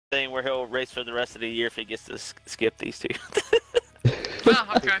thing where he'll race for the rest of the year if he gets to skip these two.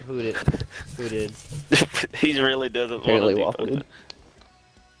 Oh, okay. Who did? Who did? He really doesn't Apparently want to Waffle did.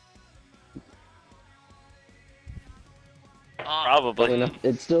 Probably. Probably not.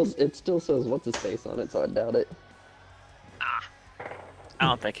 It still says what's his face on it, so I doubt it. I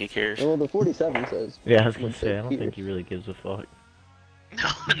don't think he cares. Well, the 47 says. Yeah, I was gonna what's say, it I don't here. think he really gives a fuck. No,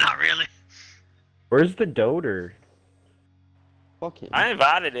 not really. Where's the doter? Fuck him. I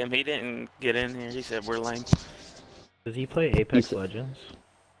invited him. He didn't get in here. He said we're lame. Does he play Apex Legends?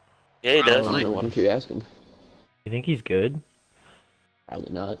 Yeah, he does. I don't know, why don't you ask him? You think he's good?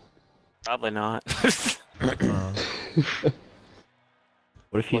 Probably not. Probably not.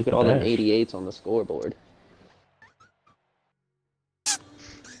 What if he's Look the at all them best? 88s on the scoreboard.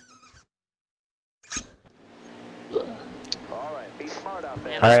 Man,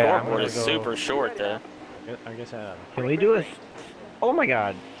 the Alright, scoreboard I'm is gonna go- super short, though. I guess Can we do a... Oh my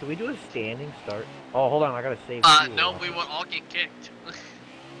god, can we do a standing start? Oh, hold on, I gotta save fuel. No, we will all get kicked.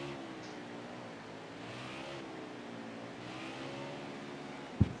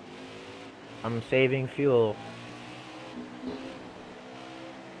 I'm saving fuel.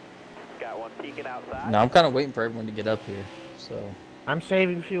 Got one peeking outside. No, I'm kind of waiting for everyone to get up here. So. I'm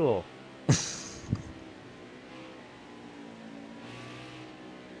saving fuel.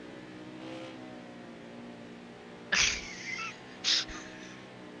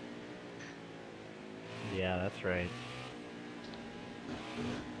 Yeah, that's right.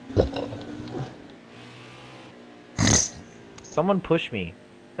 Someone push me.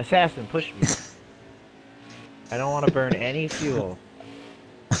 Assassin, push me. I don't want to burn any fuel.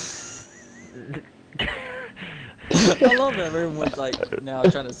 I love that everyone's like now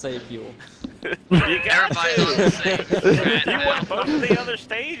trying to save fuel. You got Everybody on the same track You now. want both of the other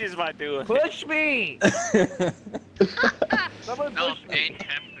stages by doing it. Push me! Someone No, push me. ain't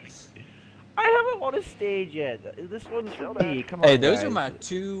happening. I haven't won a stage yet. This one's for me. Come on, Hey, those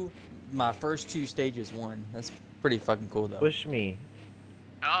guys. are my first two stages won. That's pretty fucking cool though. Push me.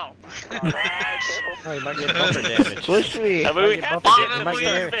 Oh. Oh, you might get bumper damage. Push me. I mean, we Might have get to bumper- get might to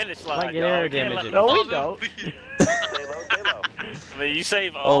get the finish line. might get dog. air We can't damage. No, we Oh, don't. Stay low. I mean, you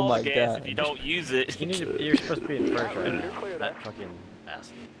save all my the gas God. if you don't use it. You need to, you're supposed to be in first right You're now. clear there. That fucking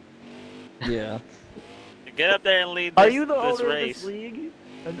bastard. Yeah. Get up there and lead Are this, you the this owner race. of this league?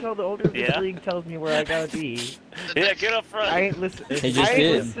 Until the owner of this Yeah. league tells me where I gotta be. Yeah, get up front. I ain't listen. He just I ain't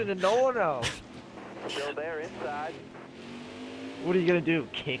did. listen to no one else. Still there inside. What are you gonna do?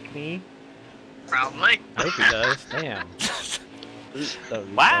 Kick me? Probably. I hope he does. Damn. That was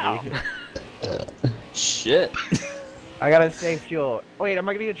Wow. funny. Shit. I gotta save fuel. Wait, am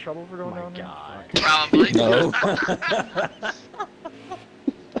I gonna get in trouble for going Oh down my there? god. Probably. No.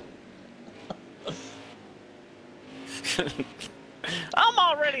 I'm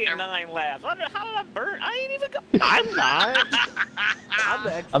already at 9 laps. How did I burn? I ain't even go. I'm not. I'm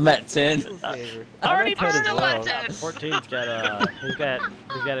the I'm at 10. fuel saver. Already I'm at 10 burned as a well. lot. 14's got he's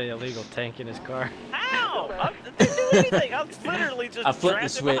got an illegal tank in his car. Ow! I didn't do anything. I was literally just I flipped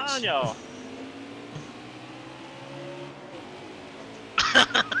the drafting switch. behind y'all.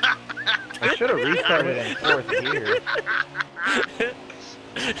 I should have restarted in fourth gear.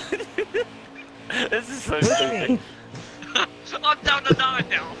 This is so Push stupid. me. I'm down to 9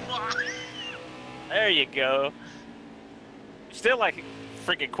 now. Fuck. There you go. Still like a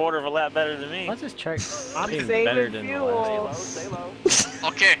freaking quarter of a lap better than me. What's this track? I'm being saving better than the fuel. last? Stay low.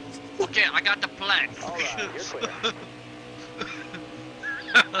 Okay. Okay, I got the plan. Alright, you're clear.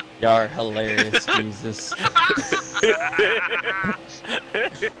 Y'all are hilarious, Jesus. I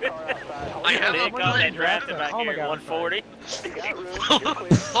have They a call plan. that drafting back Oh my here at God, 140. You got room. You're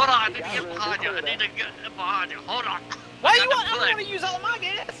clear. Hold on, I need to get behind you. I need to get behind you. Hold on. Why I you got want? the I plan. want to use all my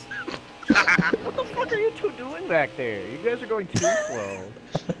gas. What the fuck are you two doing back there? You guys are going too slow.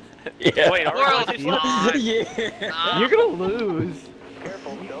 Yeah. Wait, are we World going too slow? fine. Yeah. You're gonna lose.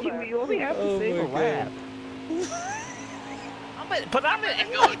 Careful. Still You, there. you only have to Oh save a my God. lap. But I'm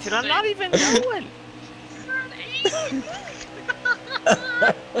at Go 8 and I'm not even going.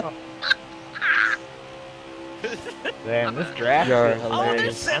 Damn, this draft You're is Oh, there's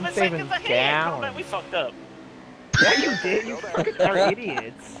hilarious. 7 I'm saving seconds ahead. Come on, gallons. we fucked up. Yeah, you did. You fucking are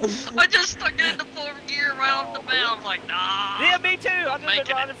idiots. I just stuck it in the 4th gear right off the bat. I'm like, nah. Yeah, me too. I've just Making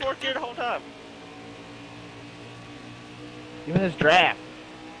been riding it. 4th gear the whole time. Even this draft.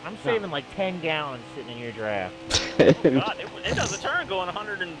 I'm saving like 10 gallons sitting in your draft. God, it does a turn going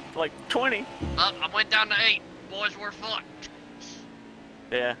 120. I went down to 8. Boys were fucked.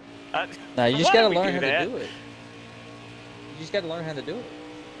 Yeah. Nah, you just Why gotta would we learn do how that? to do it. You just gotta learn how to do it.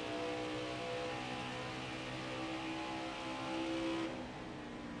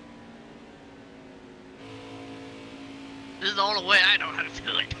 This is the only way I know how to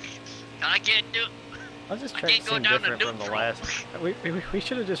do it. I can't do it. I was just I trying can't to go seem down to different from the neutral. last. We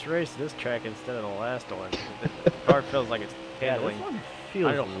should have just raced this track instead of the last one. The car feels like it's Yeah, this handling. one I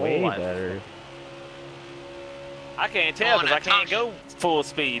feels don't know way why. better. I can't tell Oh, because I that can't top- go full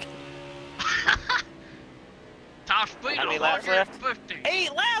speed. Top speed How many of laps left? 150.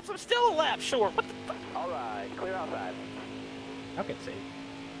 8 laps. I'm still a lap short. What the fuck? All right, clear outside. I can see.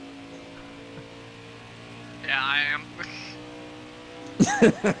 Yeah, I am.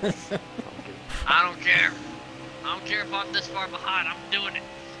 I don't care. I don't care if I'm this far behind. I'm doing it.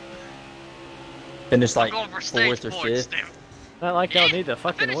 Finished I'm like going for stage 4th or points, 5th. damn. Not like y'all need to I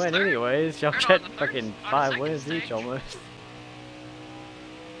fucking finished win third. anyways. Y'all Third get on the fucking first- on the 5 second wins stage. each almost.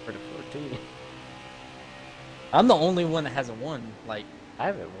 For the 14. I'm the only one that hasn't won. Like, I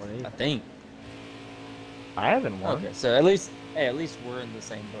haven't won I either. think. I haven't won. Okay, so at least we're in the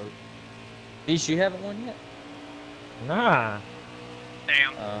same boat. Beast, you haven't won yet? Nah,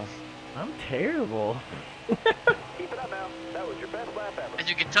 Damn. I'm terrible. Keep it up now. That was your best lap ever. As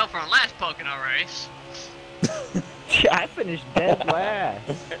you can tell from last Pocono race. I finished dead last.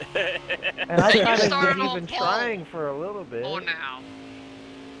 And I Hey, you thought I started was on even pole. trying for a little bit. Oh, now.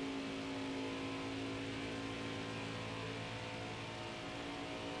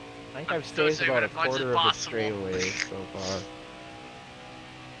 I think I'm I've still saved about a saving as much as quarter of a possible. straightaway so far.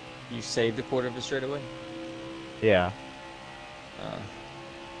 You saved a quarter of a straightaway? Yeah.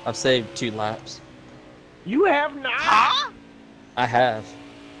 I've saved 2 laps. You have not? Huh? I have.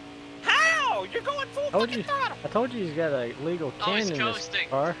 How? You're going full Told fucking you. throttle. I told you he's got a legal Oh, 10 he's in this coasting.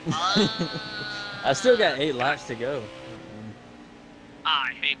 car. I still got 8 laps to go.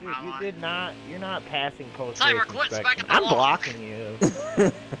 I hate Dude, my you life. did not. You're not passing post Cyber race quits inspection. back at the I'm wall. blocking you.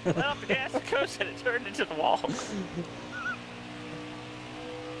 Let off the gas and coast and it turned into the wall.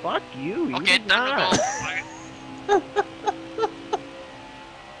 Fuck you. You Okay, did time not. to go.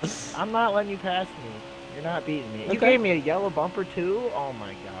 I'm not letting you pass me. You're not beating me. You Okay. gave me a yellow bumper too? Oh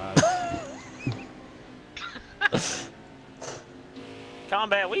my god.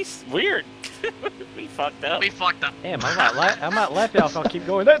 Combat, weird. We fucked up. We fucked up. Damn, I might laugh y'all if I'll keep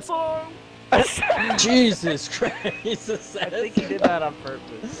going that song. Jesus Christ! I think he did that on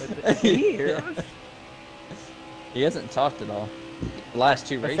purpose. Did he hear us? He hasn't talked at all. The last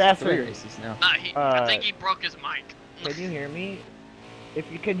 2 races, Assassin. 3 races now. Nah, I think he broke his mic. Can you hear me? If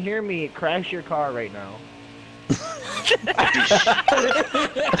you can hear me, crash your car right now.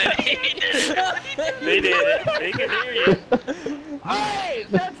 They did it. They can hear you. Hey,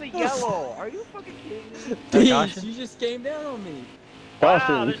 that's a yellow. Are you fucking kidding me? Beast, caution? you just came down on me.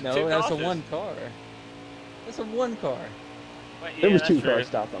 Wow, there's No, two that's cautions. a 1 car. That's a 1 car. Wait, There yeah, was that's 2 true. cars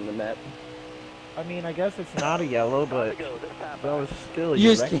stopped on the map. I mean, I guess it's not a yellow, but Go this time. that was still You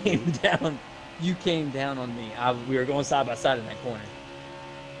you just wrecked me. came down. You came down on me. We were going side by side in that corner.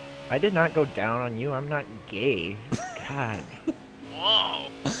 I did not go down on you. I'm not gay. God. Whoa.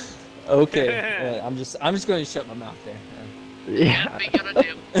 Okay, I'm just going to shut my mouth there. Yeah. What we gonna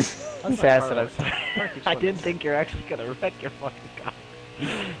do? Assassin, I'm sorry. I didn't think you're actually gonna wreck your fucking car.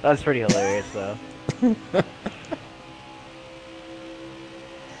 That's pretty hilarious, though. I don't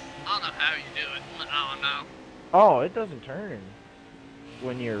know how you do it. I don't know. Oh, it doesn't turn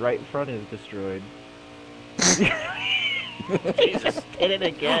when your right front is destroyed. Jesus, did it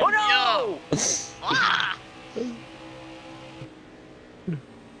again. Oh no! Ah!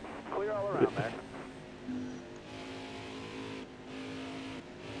 Clear all around there.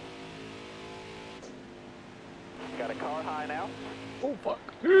 Got a car high now. Oh fuck!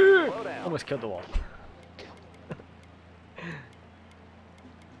 Slow down. Almost killed the wall.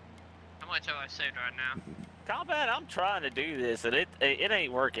 How much have I saved right now? Combat, I'm trying to do this, and it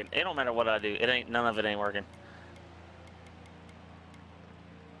ain't working. It don't matter what I do. None of it ain't working.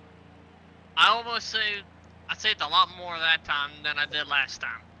 I almost saved. I saved a lot more that time than I did last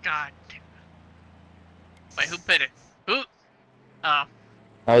time. God damn it. Wait, who pitted? Who? I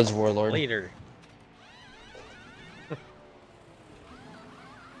was Warlord. Leader.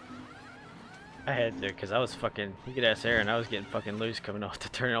 I had to, cause I was fucking. You could ask Aaron. I was getting fucking loose coming off the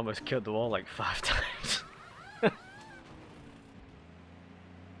turn. Almost killed the wall like 5 times.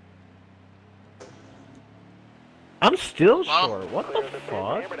 I'm still Well, short. What the Clear the pit,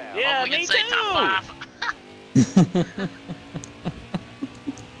 fuck? hammer down. Yeah, we me can say too. top 5.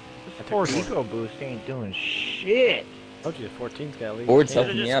 This poor eco boost ain't doing shit. I told you the 14's got a lead. Ford's Can't-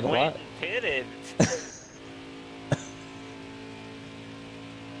 helping me out a lot. Pitted.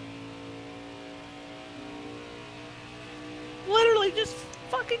 Literally just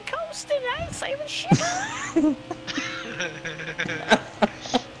fucking coasting. I ain't saving shit.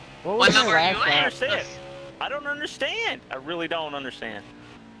 What What was my number are you last at? lap? That's it. I don't understand. I really don't understand.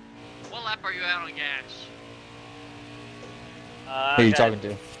 What lap are you out on gas? Who are you talking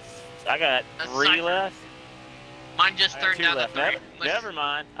to? I got That's 3 Cypher. left. Mine just I got turned 2 down to left. 3. Never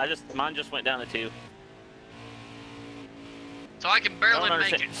mind. Mine just went down to 2. So I can barely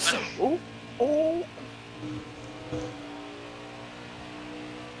make it. Ooh. Ooh.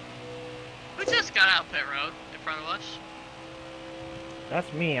 Who just got out pit road in front of us?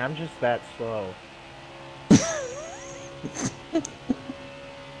 That's me. I'm just that slow.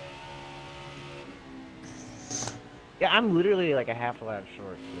 Yeah, I'm literally like a half a lap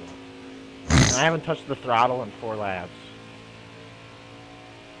short, too. And I haven't touched the throttle in 4 laps.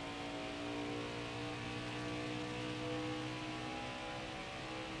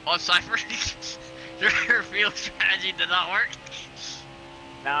 Oh, Cypher, your field strategy did not work.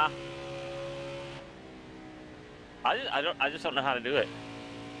 Nah. I just don't know how to do it.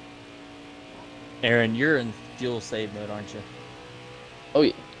 Aaron, you're in fuel save mode, aren't you? Oh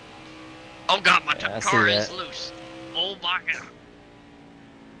yeah. Oh god, my Yeah, I see car is that. loose. Oh my god.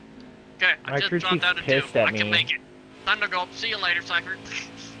 Okay, I My just crew dropped chief's down to 2. pissed at I can me. make it. Time to go. See you later, Cypher.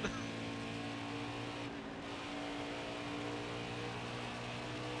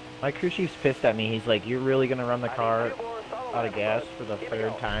 My crew chief's pissed at me. He's like, "You're really gonna run the car out of gas for the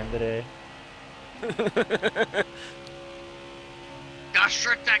 3rd time today?" Gotta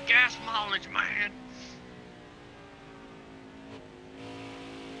strip that gas mileage, man.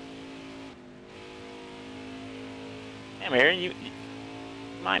 Damn, Aaron, you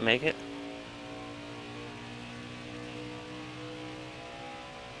might make it.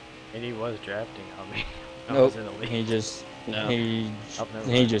 And he was drafting on me. I Nope. was in the lead. He just No. he Oh, never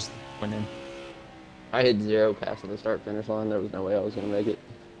he mind. just went in. I hit 0 passing the start finish line. There was no way I was gonna make it.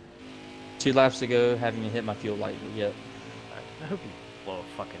 2 laps ago, haven't even hit my fuel light yet. I hope you blow a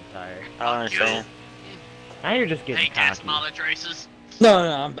fucking tire. I don't understand. Now you're just getting Hate gas cocky. mileage races.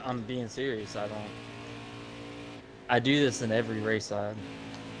 No, I'm being serious. I do this in every race. I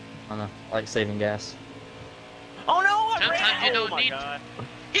don't know, I like saving gas. Oh no! I Sometimes ran. you Oh don't my need- god!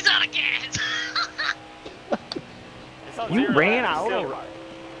 He's out of gas. It's on You 0 ran laps, out still- already.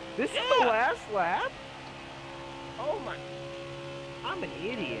 This is Yeah. the last lap? Oh my... I'm an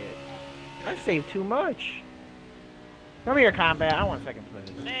idiot. I saved too much. Come here, Combat. I want 2nd place.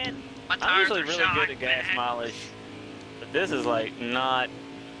 Man, My I'm tires usually are really shot, good at gas man. mileage, but this is like not.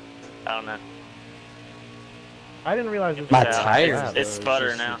 I don't know. I didn't realize this was My the last tires, lap. though, it's is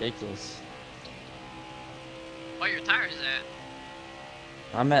sputtering just now. ridiculous. What are your tires at?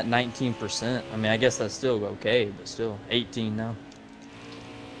 I'm at 19%. I mean, I guess that's still okay, but still 18 now.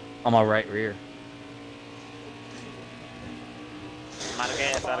 On my right rear. I'm out of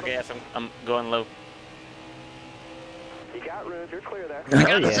gas. Out of gas. I'm going low. You got room. You're clear there. I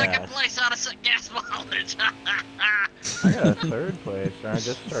got Oh, a yeah. 2nd place out of gas mileage. I got a 3rd place, and I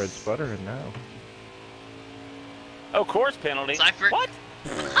just started sputtering now. Oh, course penalty. Cypher. What?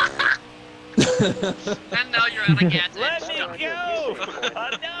 And now you're out of gas. Let and me stuck. go!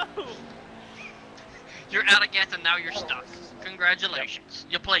 I know. You're out of gas and now you're stuck. Congratulations.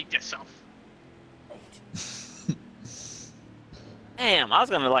 You played yourself. Damn, I was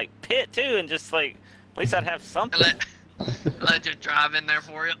gonna like pit too, and just like at least I'd have I something. let you drive in there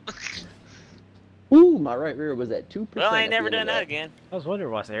for you. Ooh, my right rear was at 2%. Well, I ain't at the never end of done that again. I was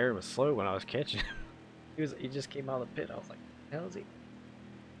wondering why Aaron was slow when I was catching him. He just came out of the pit. I was like, the hell is he?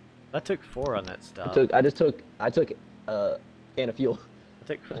 I took 4 on that stop. I took a can of fuel. I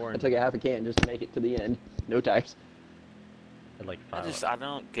took 4 I and took a half a can just to make it to the end. No tires. had like 5. I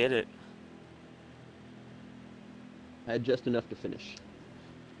don't get it. I had just enough to finish.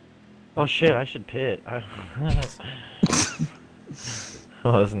 Oh shit, I should pit. I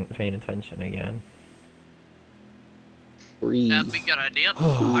wasn't paying attention again. Breathe. That'd be a good idea.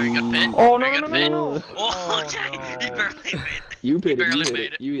 Are you gonna pit? Oh, Are no, you no, gonna pit? no, no. Oh, Oh, okay. no. You barely made it. You pitted. barely You hit made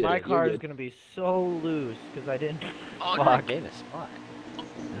it. it. You hit My it. car You're is good. gonna be so loose because I didn't. Oh, Oh, I gained a spot.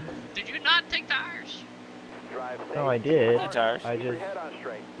 did you not take tires? Drive safe. No, I did. Two tires. I Keep your just head on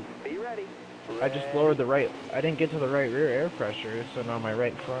straight. Be ready. I just lowered the right. I didn't get to the right rear air pressure, so now my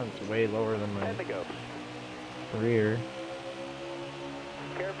right front's way lower than my And to go. rear.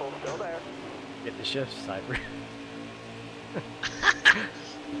 Careful. Still there. Get the shift, Cypher.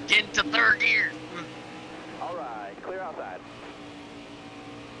 Get into 3rd gear. All right. Clear outside.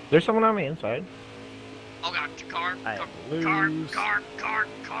 There's someone on the inside. Oh god, car, I car, lose. car.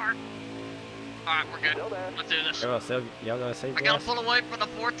 Alright, we're good. Still there. Let's do this. Y'all gonna save I gotta gas? pull away from the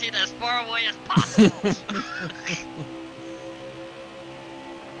 14 as far away as possible.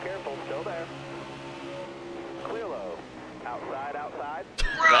 Careful. Still there. Clear low. Outside. Outside.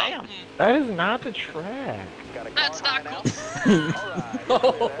 Bro, Damn. That is not the track. Got a car That's high not now.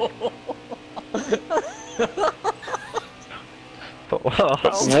 cool.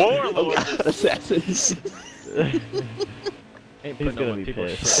 Alright, Whoa. Warlord. Assassins. Ain't He's putting gonna on be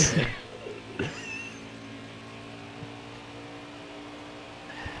people's pissed. shit.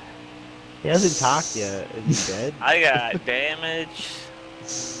 He hasn't talked yet. Is he dead? I got damage.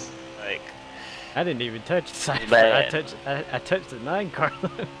 Like, I didn't even touch the Cypher. Bad. I touched the 9 car.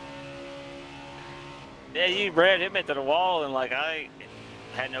 yeah, you ran him into the wall, and like I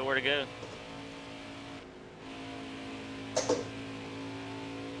had nowhere to go.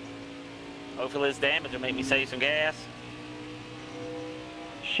 Hopefully, this damage will make me save some gas.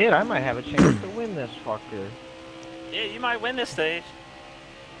 Shit, I might have a chance to win this fucker. Yeah, you might win this stage.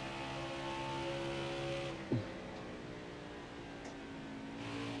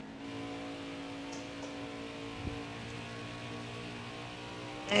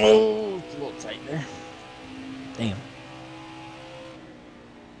 Oh, it's a little tight there. Damn.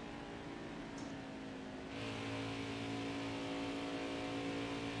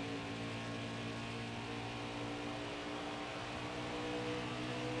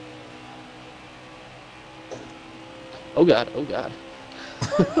 Oh god, oh god.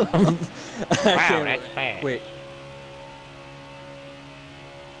 Wow, that's fast. Wait,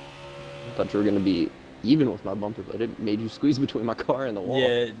 I thought you were gonna be even with my bumper, but it made you squeeze between my car and the wall.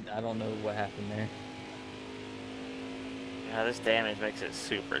 yeah, I don't know what happened there. Yeah, this damage makes it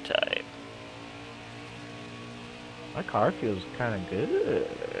super tight. My car feels kind of good.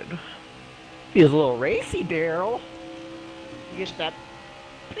 Feels a little racy, Daryl. You get that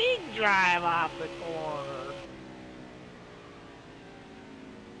big drive off the corner.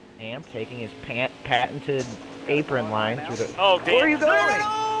 Am taking his patented apron line through the. Oh, damn. Where are you going?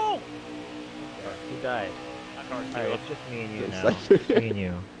 No! Who died? My car's Alright, killed. it's just me and you It's now. like- Just me and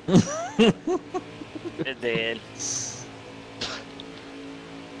you. It's dead.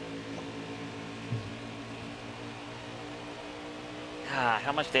 God,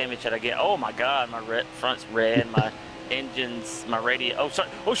 how much damage did I get? Oh my god, my front's red, my engine's, my radio. Oh, sorry.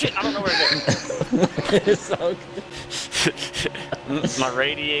 Oh shit, I don't know where to go. It's so good. My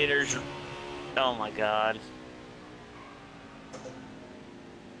radiators. Oh my god.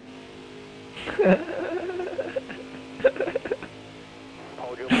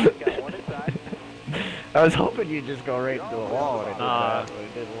 hold your line, got one inside. I was hoping you'd just go right into the wall when I did Nah. that, but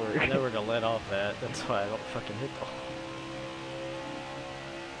it didn't work. I know where to let off at. That's why I don't fucking hit the wall.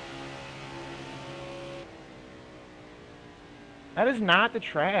 That is not the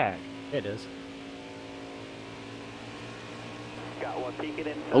track. It is. Got one peeking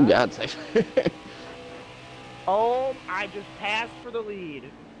inside. Oh god, safe. Oh, I just passed for the lead.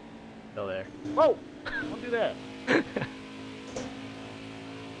 Still there. Whoa! Don't do that. Oh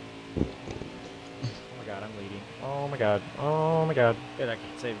my god, I'm leading. Oh my god. Oh my god. Good, I can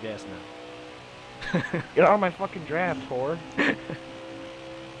save gas now. Get out of my fucking draft, whore.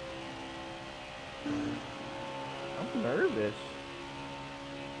 I'm nervous.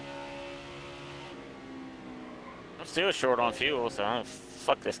 I'm still short on fuel, so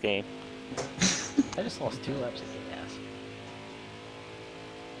fuck this game. I just lost 2 laps of gas.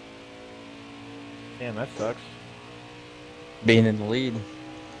 Damn, that sucks. Being in the lead.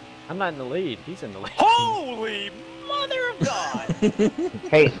 I'm not in the lead. He's in the lead. Holy mother of God!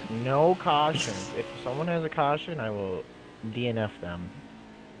 Hey, no cautions. If someone has a caution, I will DNF them.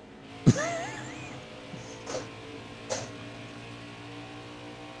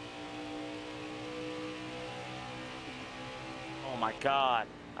 Oh my God!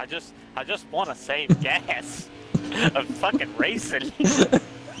 I just want to save gas. I'm fucking racing.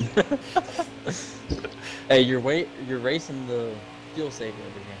 Hey, you're racing the fuel saver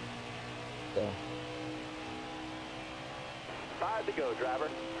over here. So. 5 to go, driver.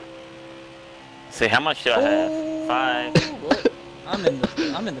 See, how much do I have? 5. Well, I'm in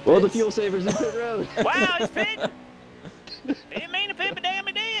the Well, the pits. fuel savers in pit road. Wow, he's pitting. Didn't mean to pit, but damn,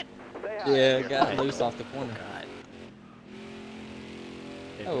 he did. Say hi. Yeah, got loose off the corner. God.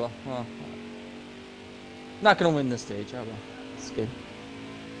 Oh well. Not gonna win this stage. Oh well. It's good.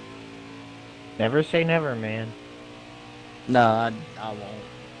 Never say never, man. No, I won't.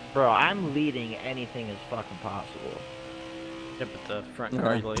 Bro, I'm leading anything is fucking possible. Yeah, but the front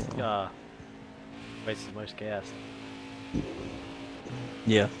Alright. car wastes the most gas.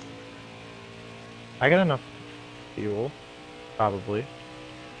 Yeah. I got enough fuel. Probably.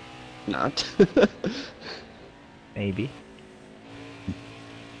 Not. Maybe.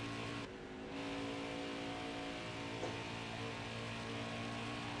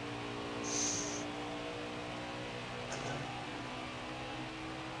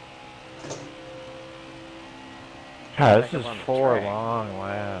 God, Back this up is on the 4 track. long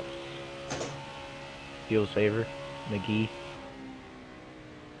laps. Fuel saver, McGee.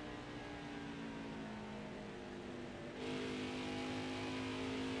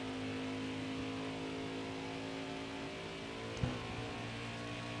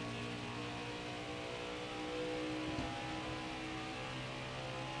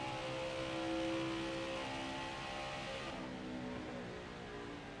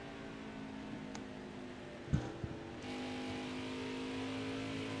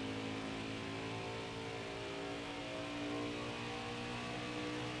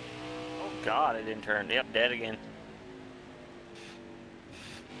 God, it didn't turn. Yep, dead again.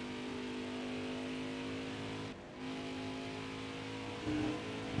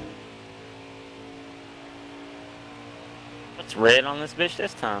 What's red on this bitch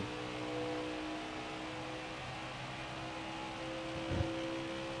this time?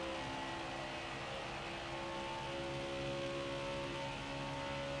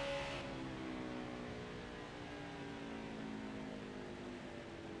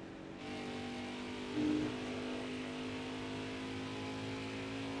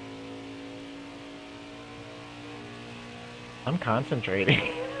 I'm concentrating.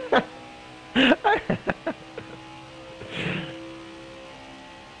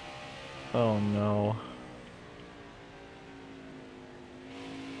 Oh no.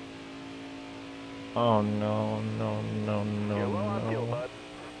 Oh no, no, no, no, You're low on fuel, no. bud.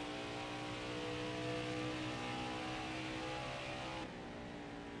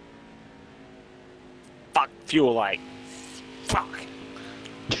 Fuck, fuel light. Fuck.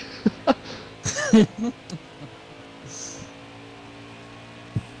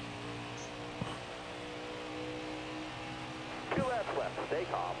 Two laps left. Stay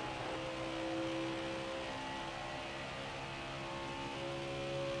calm.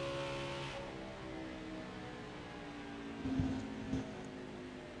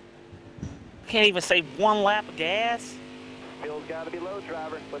 Can't even save 1 lap of gas. Fuel's got to be low,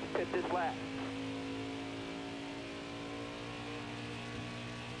 driver. Let's pit this lap.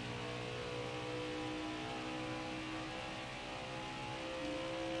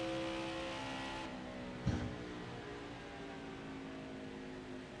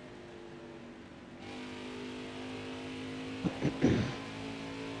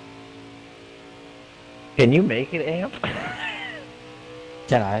 Can you make it, Amp?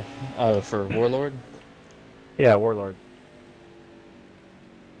 Can I? For Warlord? Yeah, Warlord.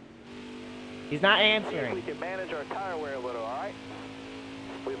 He's not See if we answering. can manage our tire wear a little, all right?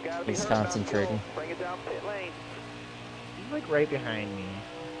 We've got to be He's hurting on concentrating. fuel. Bring it down pit lane. He's like right behind me.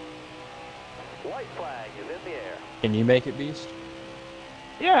 White flag is in the air. Can you make it, Beast?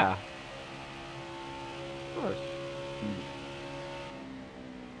 Yeah. Of course.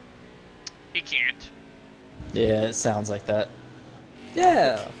 He can't. Yeah, it sounds like that.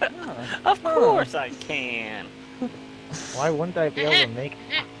 Yeah. Of course I can. Why wouldn't I be able to make...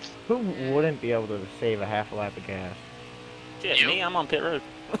 Who wouldn't be able to save a half a lap of gas? Shit, You? me, I'm on pit road.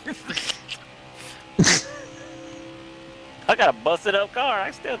 I got a busted up car.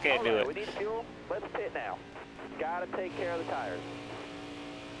 I still can't All do right, it. we need fuel. Let's pit now. Got to take care of the tires.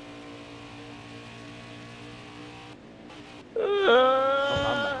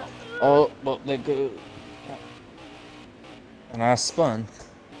 Oh, well, they go. And I spun.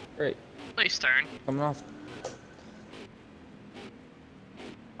 Great. Please turn. Coming off.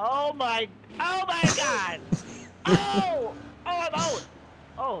 Oh my god! Oh! Oh, I'm out!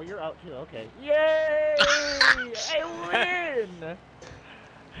 Oh, you're out too, okay. Yay! I win!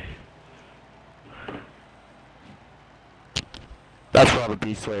 That's Robert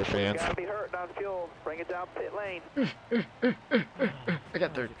B. Slayer fans. Got to be hurting on fuel. Bring it down pit lane. I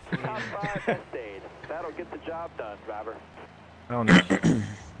got third. Top 5 has stayed. That'll get the job done, driver. Oh no.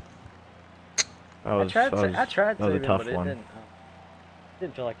 I tried that was a saving, tough but it one.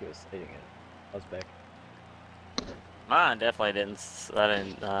 didn't feel like it was saving it. I was back. Mine definitely didn't. I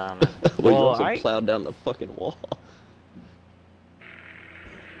didn't. Well, Well, you also I- plowed down the fucking wall.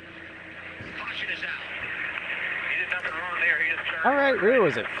 Caution is out. He did nothing wrong there. He just turned. All right, rear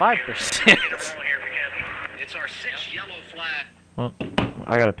was at 5%. It's our 6th yellow flag. Well,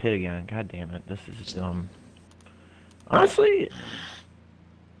 I gotta pit again. God damn it, this is dumb. Honestly,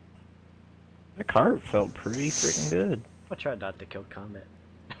 the car felt pretty freaking good. I tried not to kill combat.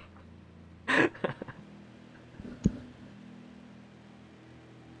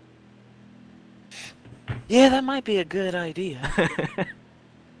 Yeah, that might be a good idea.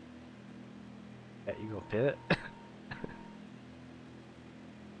 Yeah, you go pit.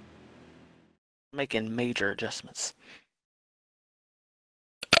 Making major adjustments.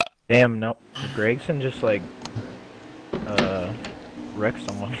 Damn, no. Did Gregson just like wreck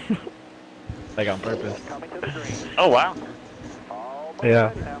someone. Like on purpose. Oh wow.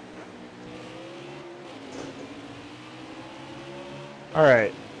 Yeah.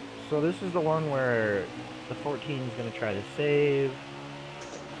 Alright. So this is the one where the 14 is going to try to save.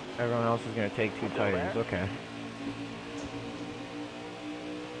 Everyone else is going to take 2 tires. Okay.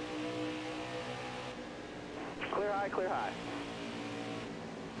 Clear high, clear high.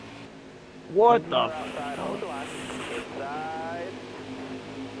 What the Outside, hold the line. Inside.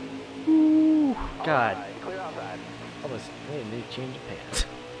 Ooh, God. Outside, clear outside. Almost made me change of pants.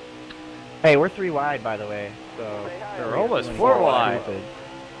 Hey, we're 3 wide, by the way. So They're almost doing 4 something wide. stupid.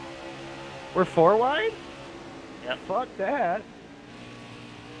 We're 4 wide? Yep. Fuck that.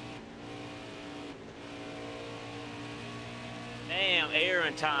 Damn,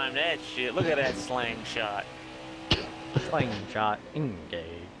 Aaron timed that shit. Look at that slingshot. Slingshot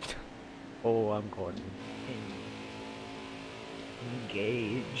engaged. Oh, I'm Gordon.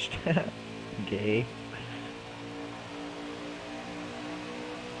 Engaged. Gay.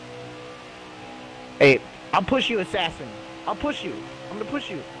 Hey, I'll push you, assassin. I'll push you. I'm gonna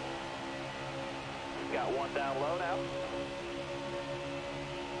push you. Got one down low now.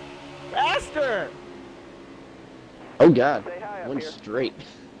 Faster! Oh god. Stay high up One here. straight.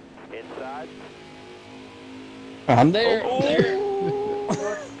 Inside. I'm there. Oh, I'm there.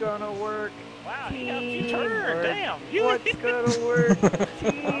 what's gonna work? Wow, he helped you Teamwork. turn. Damn. You What's gonna work?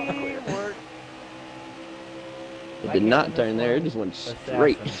 Teamwork. It did not turn there, it just went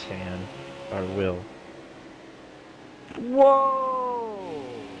straight. Assassin can. Or will. Whoa!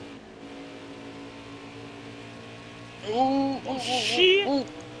 Oh shit.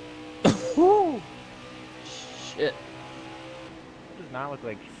 Ooh. Shit. Does not look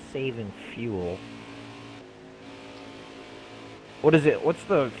like saving fuel. What is it? What's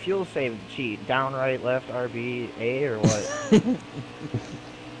the fuel save cheat? Down, right, left, RB, A, or what?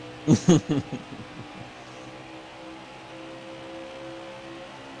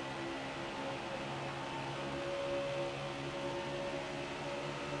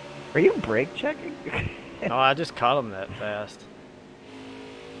 Are you brake checking? No, I just caught him that fast.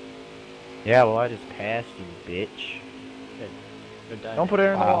 Yeah, well, I just passed you, bitch. Good diving. Don't put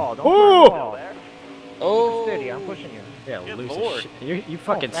her in the Wow. wall. Don't put her in the Still wall. there. Oh. Steady, I'm pushing you. Yeah, Good lose lord. shit. You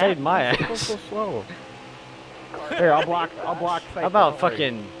fucking Oh, saved my Go ass. so slow. Here, I'll block. I'll block. How about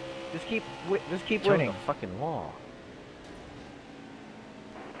fucking Just keep choke winning. the fucking wall?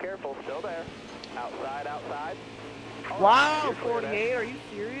 Careful, still there. Outside, outside. Wow, You're clear there. 48. Are you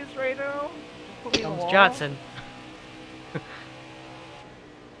serious right now? Just put me in the Comes wall? Johnson.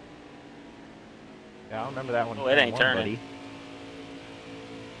 Yeah, I remember that one. Oh, it ain't one, turning.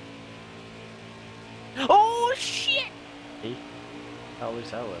 buddy. Oh shit. How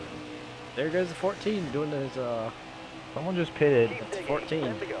loose that was. There goes the 14 doing his Someone just pitted. Keep That's digging. 14.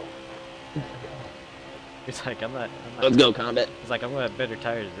 Time to go. He's like, I'm not Let's go, combat. He's like, I'm gonna have better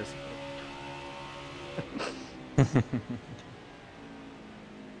tires this.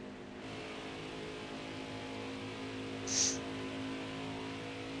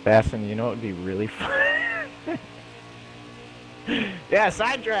 Bassin, you know what would be really fun? Yeah,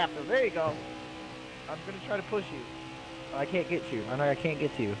 side draft him. There you go. I'm gonna try to push you. I can't get you. I know I can't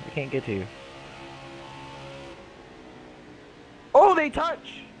get to you. I can't get to you. Oh, they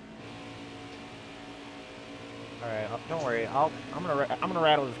touch. All right, don't worry. I'm gonna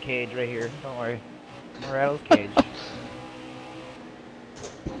rattle his cage right here. Don't worry. I'm gonna rattle his cage.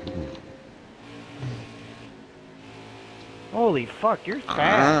 Holy fuck, you're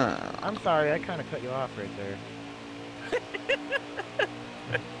fast. I'm sorry, I kind of cut you off right there.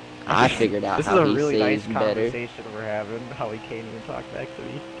 I figured out This is how a he really nice saves better. conversation we're having. How he can't even talk back to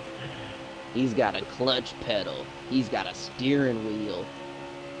me. He's got a clutch pedal. He's got a steering wheel.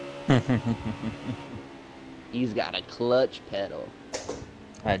 He's got a clutch pedal.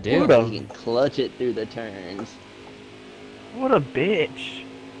 I do. He can clutch it through the turns. What a bitch.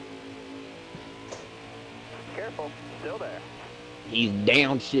 Careful, still there. He's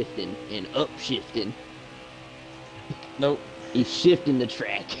downshifting and upshifting. Nope. He's shifting the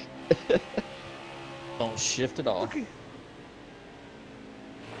track. Don't shift at all.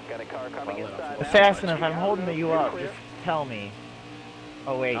 Got a car coming inside. now. Assassin, if I'm holding you up, just tell me.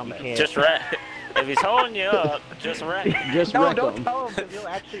 Oh wait, you can't. Just wreck. If he's holding you up, just wreck. Just No, wreck don't him. tell him, because he'll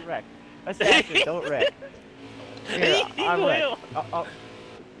actually wreck. Assassin, don't wreck. Here, He I'm will.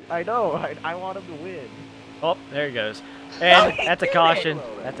 I know, I want him to win. Oh, there he goes. And that's a caution.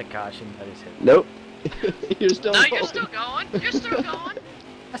 That's a caution. That is hit. Nope. You're still No, going. you're still going. You're still going.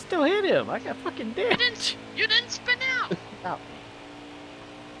 I still hit him. I got fucking dead. You didn't spin out.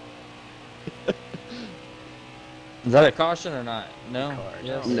 Is that a caution or not? No. Car,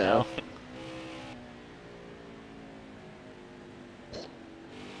 Yes. No.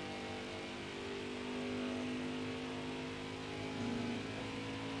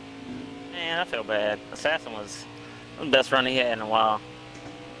 Man, I feel bad. Assassin was the best run he had in a while.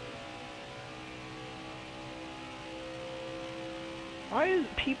 Why is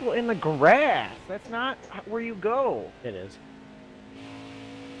people in the grass? That's not where you go. It is.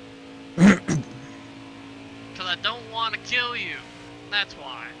 Because I don't want to kill you. That's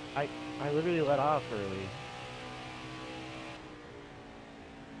why. I literally let off early.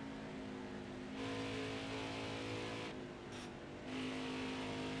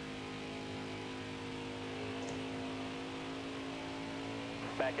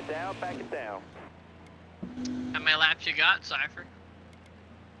 Back it down, back it down. How many laps you got, Cypher?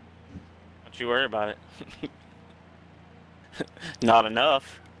 Don't you worry about it. Not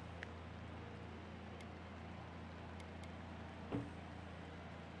enough.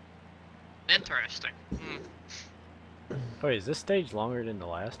 Interesting. Wait, is this stage longer than the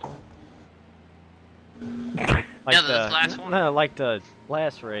last one? Yeah, the last one? No, like the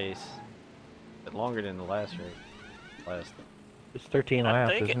last race. But longer than the last race. It's 13 I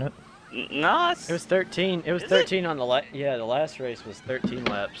laps, think isn't it? No, It was 13. It was Is 13 on the yeah, the last race was 13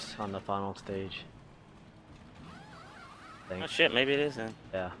 laps on the final stage. I oh think. shit, maybe it is then.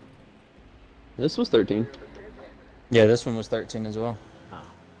 Yeah. This was 13. Yeah, this one was 13 as well. Oh.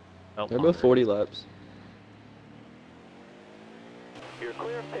 Felt They're longer. both 40 laps. You're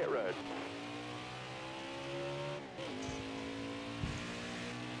clear of pit road.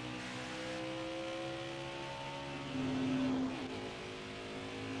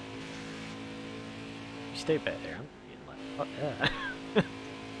 You stay back there. I'm getting like, fuck yeah.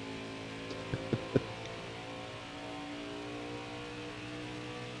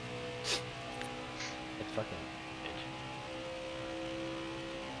 It's fucking bitch.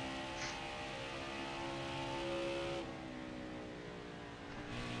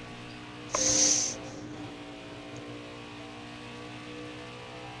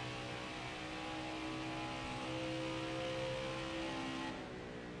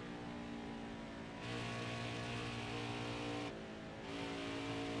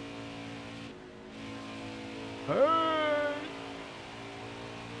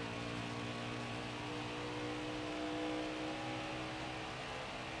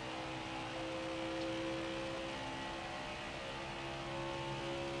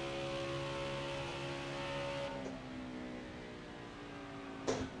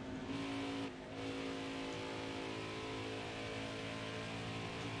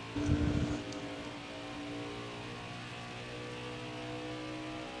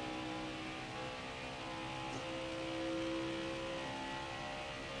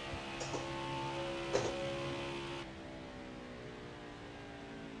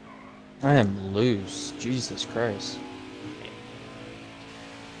 I am loose. Jesus Christ.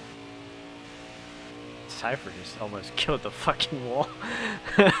 Cypher just almost killed the fucking wall.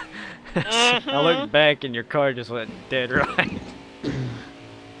 I looked back and your car just went dead right.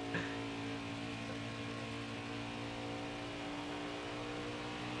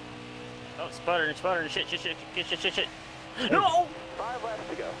 Oh, sputtering, shit. No! 5 laps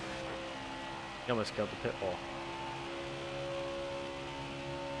to go. You almost killed the pit wall.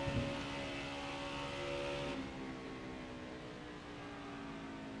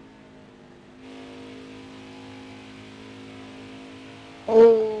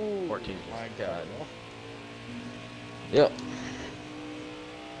 Oh 14. my God. Yep.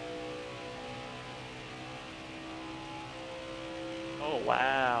 Oh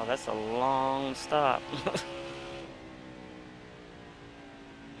wow, that's a long stop.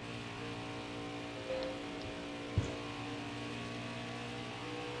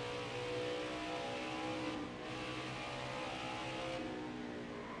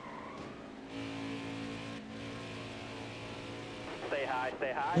 Stay high,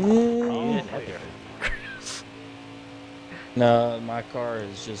 stay high. You didn't have to. No, my car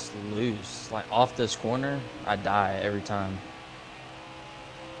is just loose. Like off this corner, I die every time.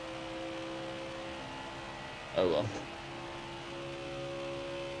 Oh well.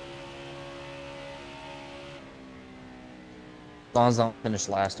 As long as I don't finish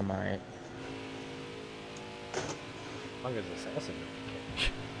last, I'm alright. As long as Assassin doesn't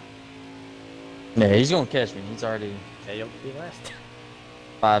catch. Yeah, he's gonna catch me. He's already Yeah, you'll be last.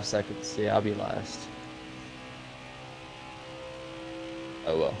 5 seconds. Yeah, I'll be last.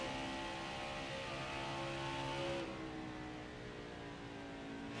 Oh well.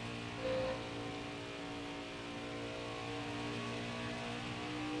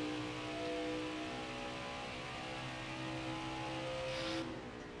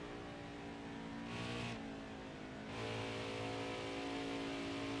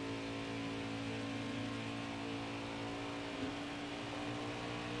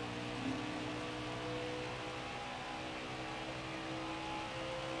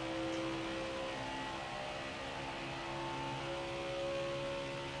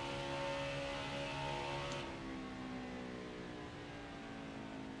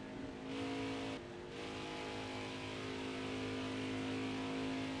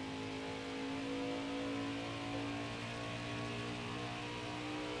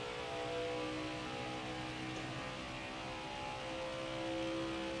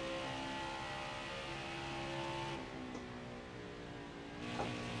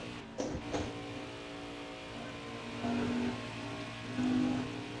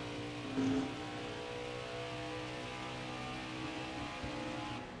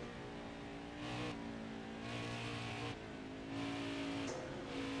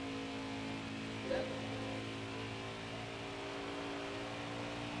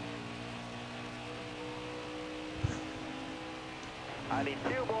 I need 2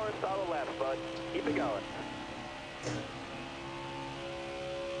 more solid laps, bud. Keep it going.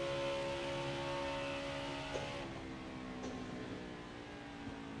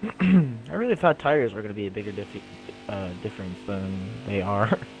 I really thought tires were going to be a bigger difference than they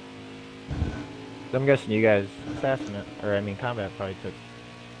are. I'm guessing you guys, assassinate, or I mean combat probably took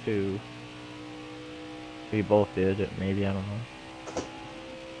 2. We both did, maybe, I don't know.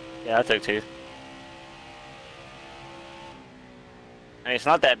 Yeah, I took 2. I mean, it's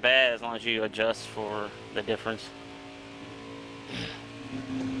not that bad as long as you adjust for the difference.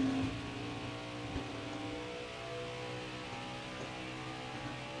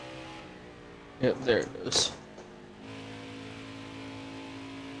 Yep, there it is.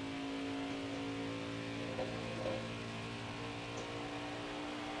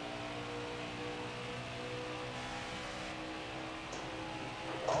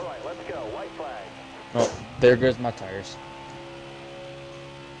 All right, let's go. White flag. Oh, there goes my tires.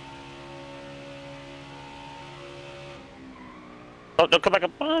 Oh, don't come back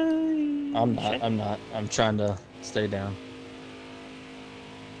up. I'm not. I'm trying to stay down.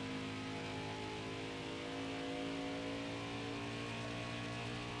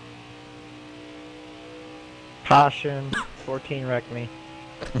 Caution, 14 wrecked me.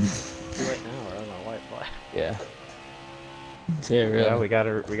 Too late now, or on my white flag. Yeah. Yeah, really. Yeah, we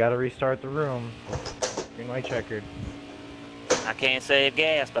gotta restart the room. Green white checkered. I can't save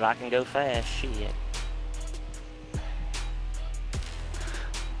gas, but I can go fast. Shit.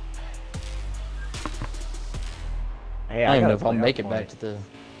 Hey, I don't even know gotta if I'll play make up it point. back to the.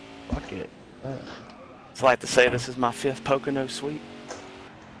 Fuck it. It's like to say this is my 5th Pocono sweep.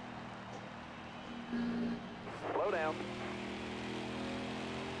 Slow down.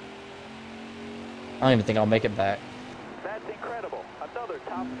 I don't even think I'll make it back. That's incredible. Another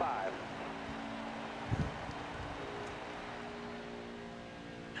top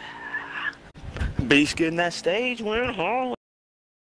 5. Beast getting that stage win, huh?